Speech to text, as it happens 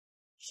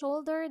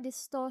Shoulder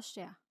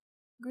dystocia.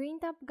 Green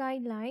Top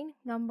Guideline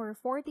number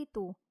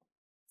 42.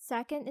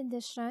 Second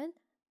edition,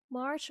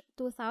 March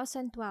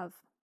 2012.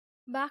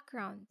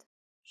 Background.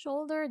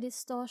 Shoulder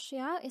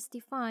dystocia is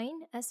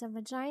defined as a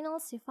vaginal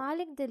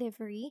cephalic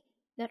delivery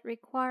that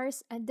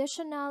requires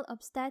additional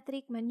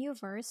obstetric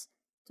maneuvers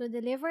to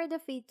deliver the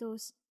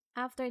fetus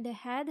after the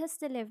head has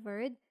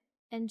delivered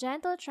and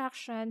gentle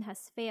traction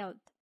has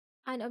failed.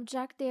 An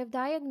objective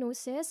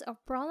diagnosis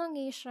of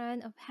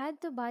prolongation of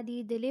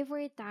head-to-body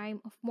delivery time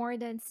of more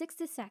than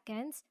 60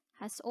 seconds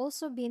has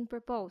also been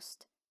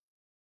proposed.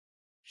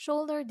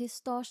 Shoulder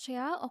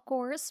dystocia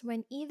occurs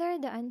when either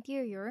the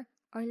anterior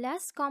or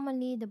less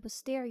commonly the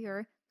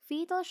posterior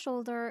fetal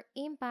shoulder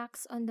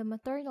impacts on the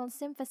maternal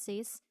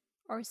symphysis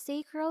or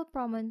sacral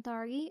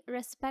promontory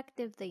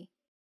respectively.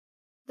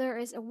 There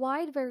is a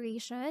wide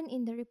variation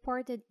in the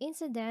reported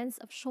incidence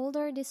of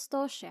shoulder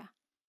dystocia,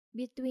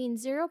 between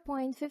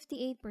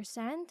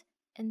 0.58%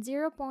 and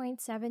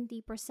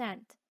 0.70%.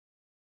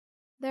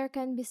 There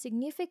can be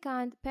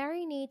significant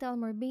perinatal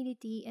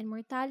morbidity and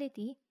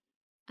mortality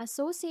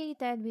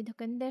associated with the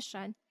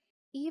condition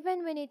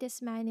even when it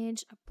is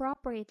managed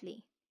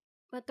appropriately.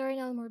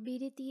 Maternal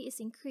morbidity is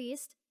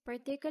increased,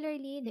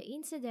 particularly the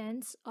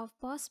incidence of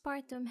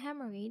postpartum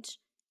hemorrhage,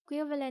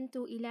 equivalent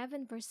to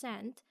 11%,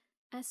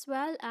 as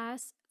well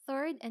as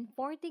third and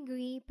fourth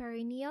degree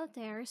perineal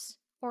tears,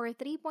 or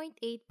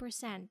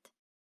 3.8%.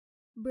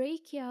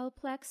 Brachial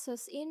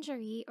plexus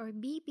injury, or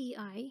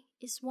BPI,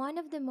 is one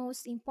of the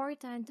most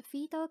important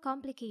fetal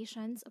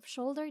complications of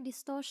shoulder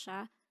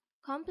dystocia,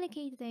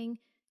 complicating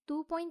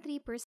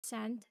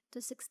 2.3% to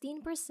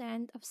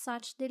 16% of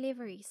such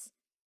deliveries.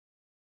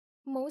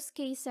 Most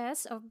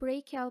cases of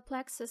brachial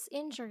plexus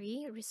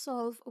injury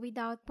resolve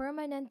without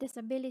permanent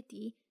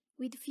disability,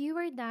 with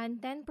fewer than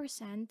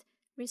 10%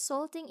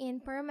 resulting in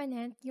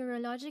permanent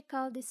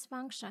neurological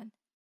dysfunction.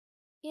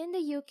 In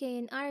the UK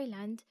and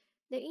Ireland,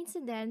 the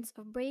incidence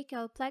of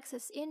brachial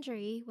plexus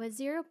injury was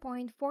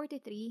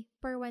 0.43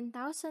 per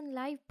 1,000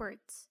 live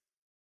births.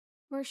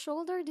 Where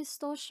shoulder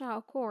dystocia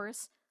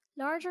occurs,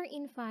 larger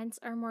infants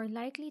are more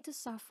likely to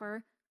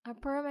suffer a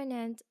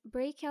permanent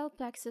brachial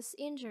plexus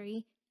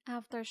injury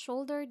after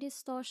shoulder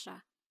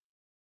dystocia.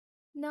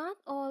 Not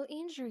all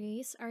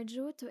injuries are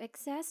due to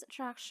excess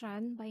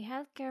traction by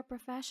healthcare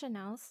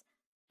professionals,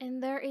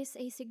 and there is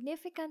a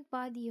significant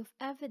body of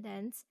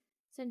evidence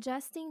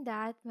suggesting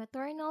that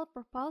maternal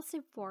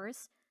propulsive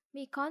force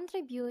may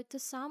contribute to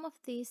some of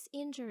these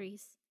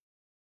injuries.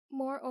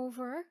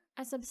 Moreover,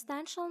 a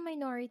substantial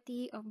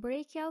minority of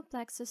brachial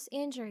plexus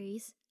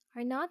injuries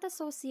are not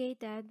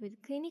associated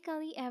with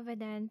clinically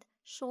evident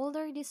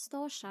shoulder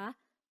dystocia,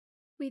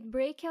 with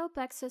brachial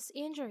plexus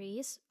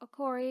injuries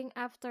occurring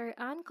after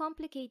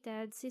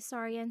uncomplicated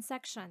cesarean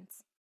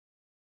sections.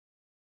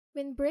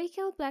 When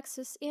brachial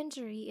plexus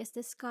injury is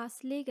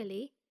discussed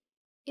legally,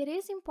 it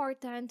is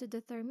important to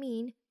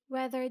determine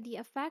whether the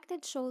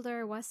affected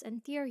shoulder was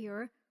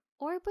anterior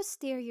or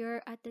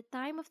posterior at the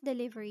time of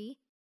delivery,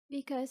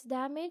 because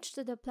damage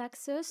to the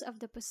plexus of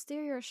the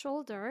posterior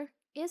shoulder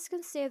is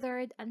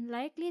considered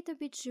unlikely to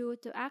be due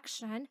to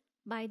action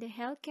by the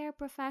healthcare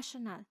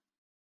professional.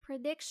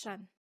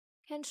 Prediction.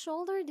 Can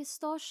shoulder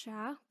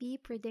dystocia be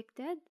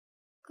predicted?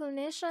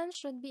 Clinicians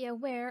should be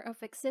aware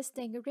of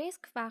existing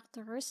risk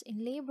factors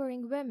in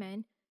laboring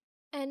women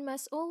and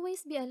must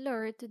always be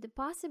alert to the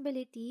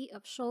possibility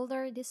of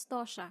shoulder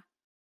dystocia.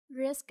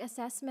 Risk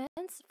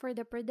assessments for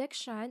the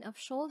prediction of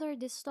shoulder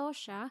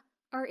dystocia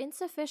are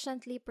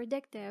insufficiently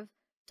predictive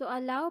to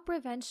allow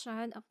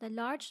prevention of the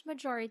large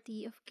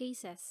majority of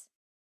cases.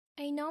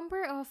 A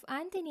number of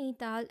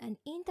antenatal and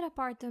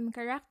intrapartum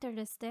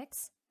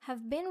characteristics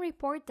have been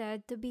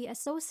reported to be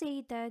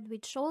associated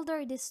with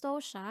shoulder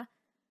dystocia,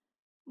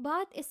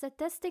 but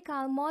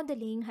statistical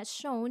modeling has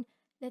shown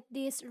that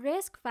these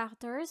risk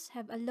factors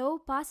have a low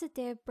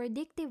positive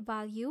predictive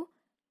value,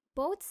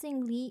 both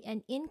singly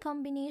and in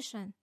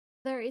combination.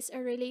 There is a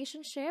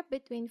relationship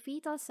between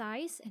fetal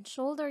size and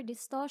shoulder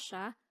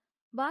dystocia,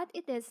 but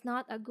it is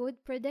not a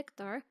good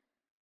predictor,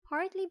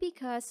 partly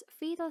because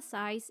fetal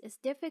size is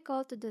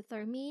difficult to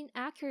determine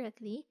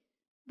accurately,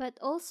 but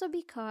also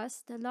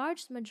because the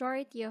large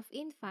majority of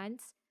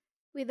infants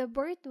with a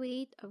birth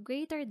weight of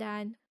greater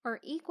than or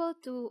equal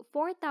to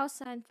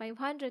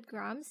 4,500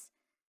 grams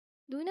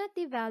do not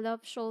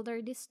develop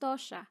shoulder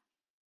dystocia.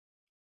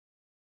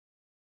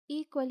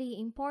 Equally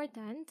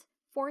important,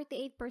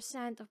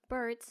 48% of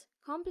births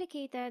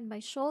complicated by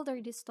shoulder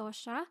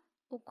dystocia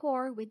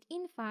occur with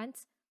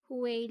infants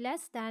who weigh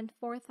less than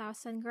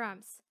 4,000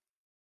 grams.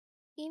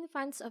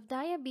 Infants of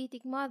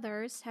diabetic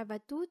mothers have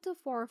a 2 to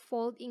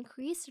 4-fold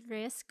increased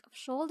risk of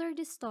shoulder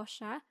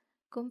dystocia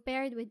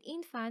compared with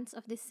infants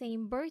of the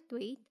same birth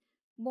weight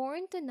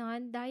born to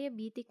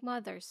non-diabetic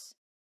mothers.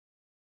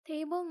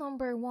 Table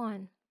number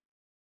 1.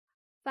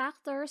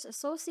 Factors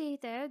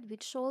associated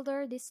with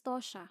shoulder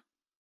dystocia.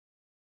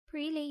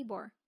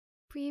 Pre-labor,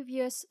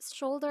 previous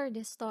shoulder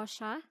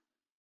dystocia,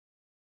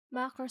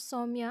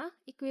 macrosomia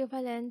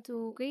equivalent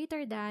to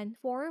greater than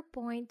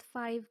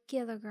 4.5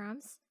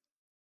 kilograms,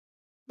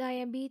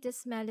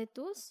 diabetes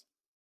mellitus,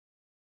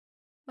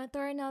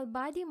 maternal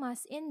body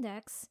mass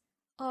index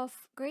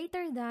of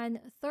greater than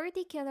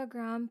 30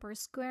 kg per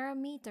square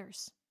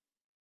meters,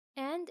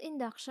 and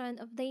induction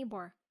of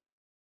labor.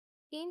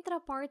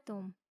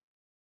 Intrapartum,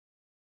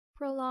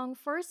 prolonged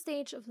first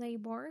stage of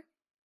labor,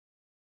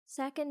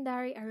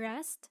 secondary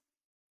arrest,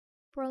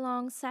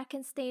 prolonged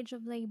second stage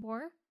of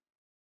labor,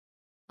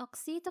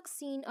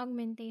 oxytocin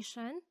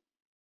augmentation,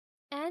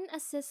 and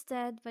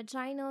assisted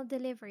vaginal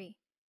delivery,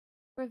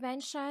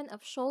 prevention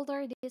of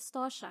shoulder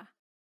dystocia,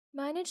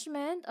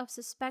 management of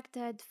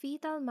suspected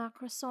fetal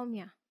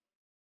macrosomia.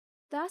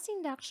 Does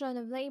induction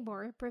of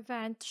labor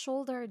prevent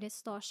shoulder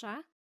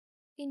dystocia?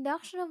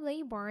 Induction of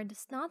labor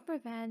does not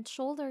prevent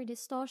shoulder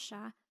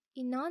dystocia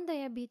in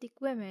non-diabetic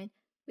women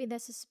with a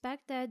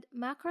suspected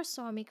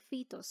macrosomic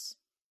fetus.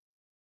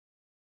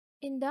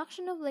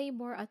 Induction of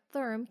labor at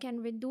term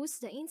can reduce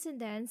the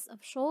incidence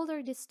of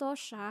shoulder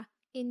dystocia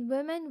in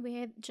women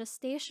with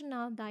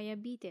gestational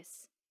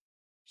diabetes.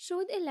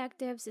 Should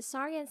elective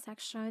cesarean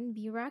section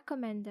be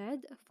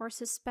recommended for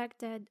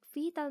suspected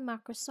fetal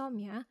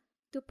macrosomia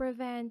to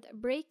prevent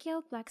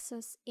brachial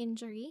plexus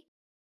injury?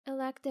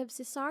 Elective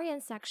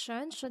cesarean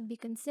section should be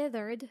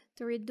considered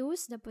to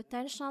reduce the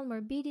potential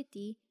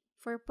morbidity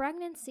for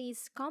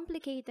pregnancies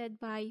complicated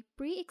by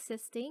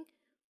pre-existing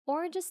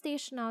or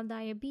gestational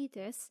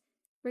diabetes,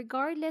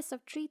 regardless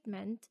of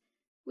treatment,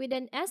 with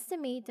an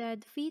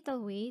estimated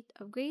fetal weight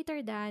of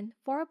greater than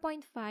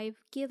 4.5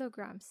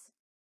 kilograms.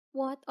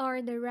 What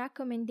are the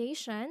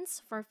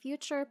recommendations for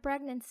future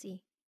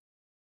pregnancy?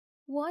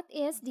 What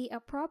is the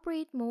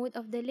appropriate mode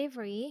of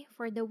delivery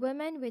for the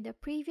women with a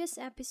previous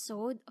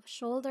episode of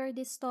shoulder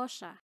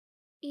dystocia?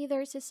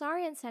 Either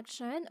cesarean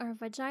section or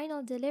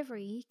vaginal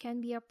delivery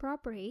can be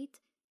appropriate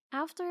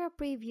after a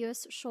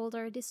previous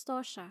shoulder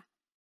dystocia.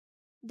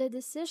 The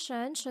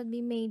decision should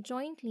be made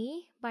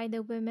jointly by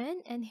the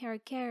women and her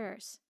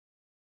carers.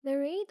 The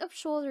rate of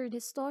shoulder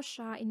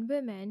dystocia in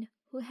women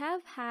who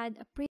have had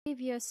a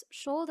previous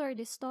shoulder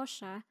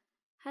dystocia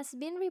has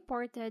been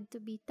reported to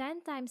be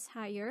 10 times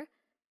higher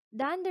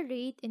than the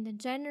rate in the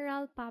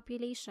general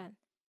population.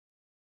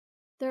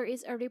 There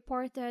is a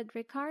reported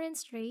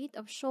recurrence rate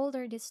of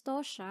shoulder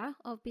dystocia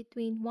of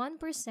between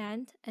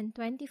 1% and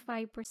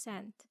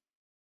 25%.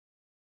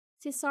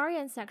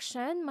 Cesarean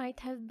section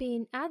might have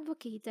been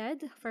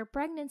advocated for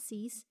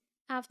pregnancies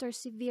after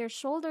severe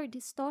shoulder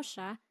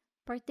dystocia,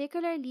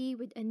 particularly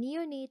with a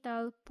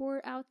neonatal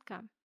poor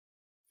outcome.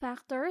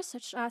 Factors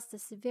such as the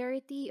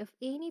severity of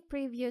any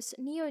previous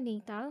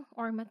neonatal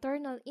or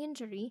maternal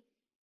injury,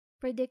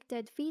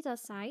 predicted fetal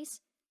size,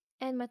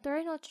 and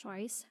maternal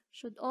choice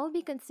should all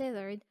be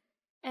considered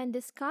and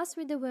discussed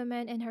with the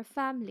woman and her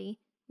family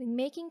when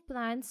making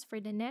plans for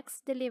the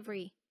next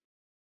delivery.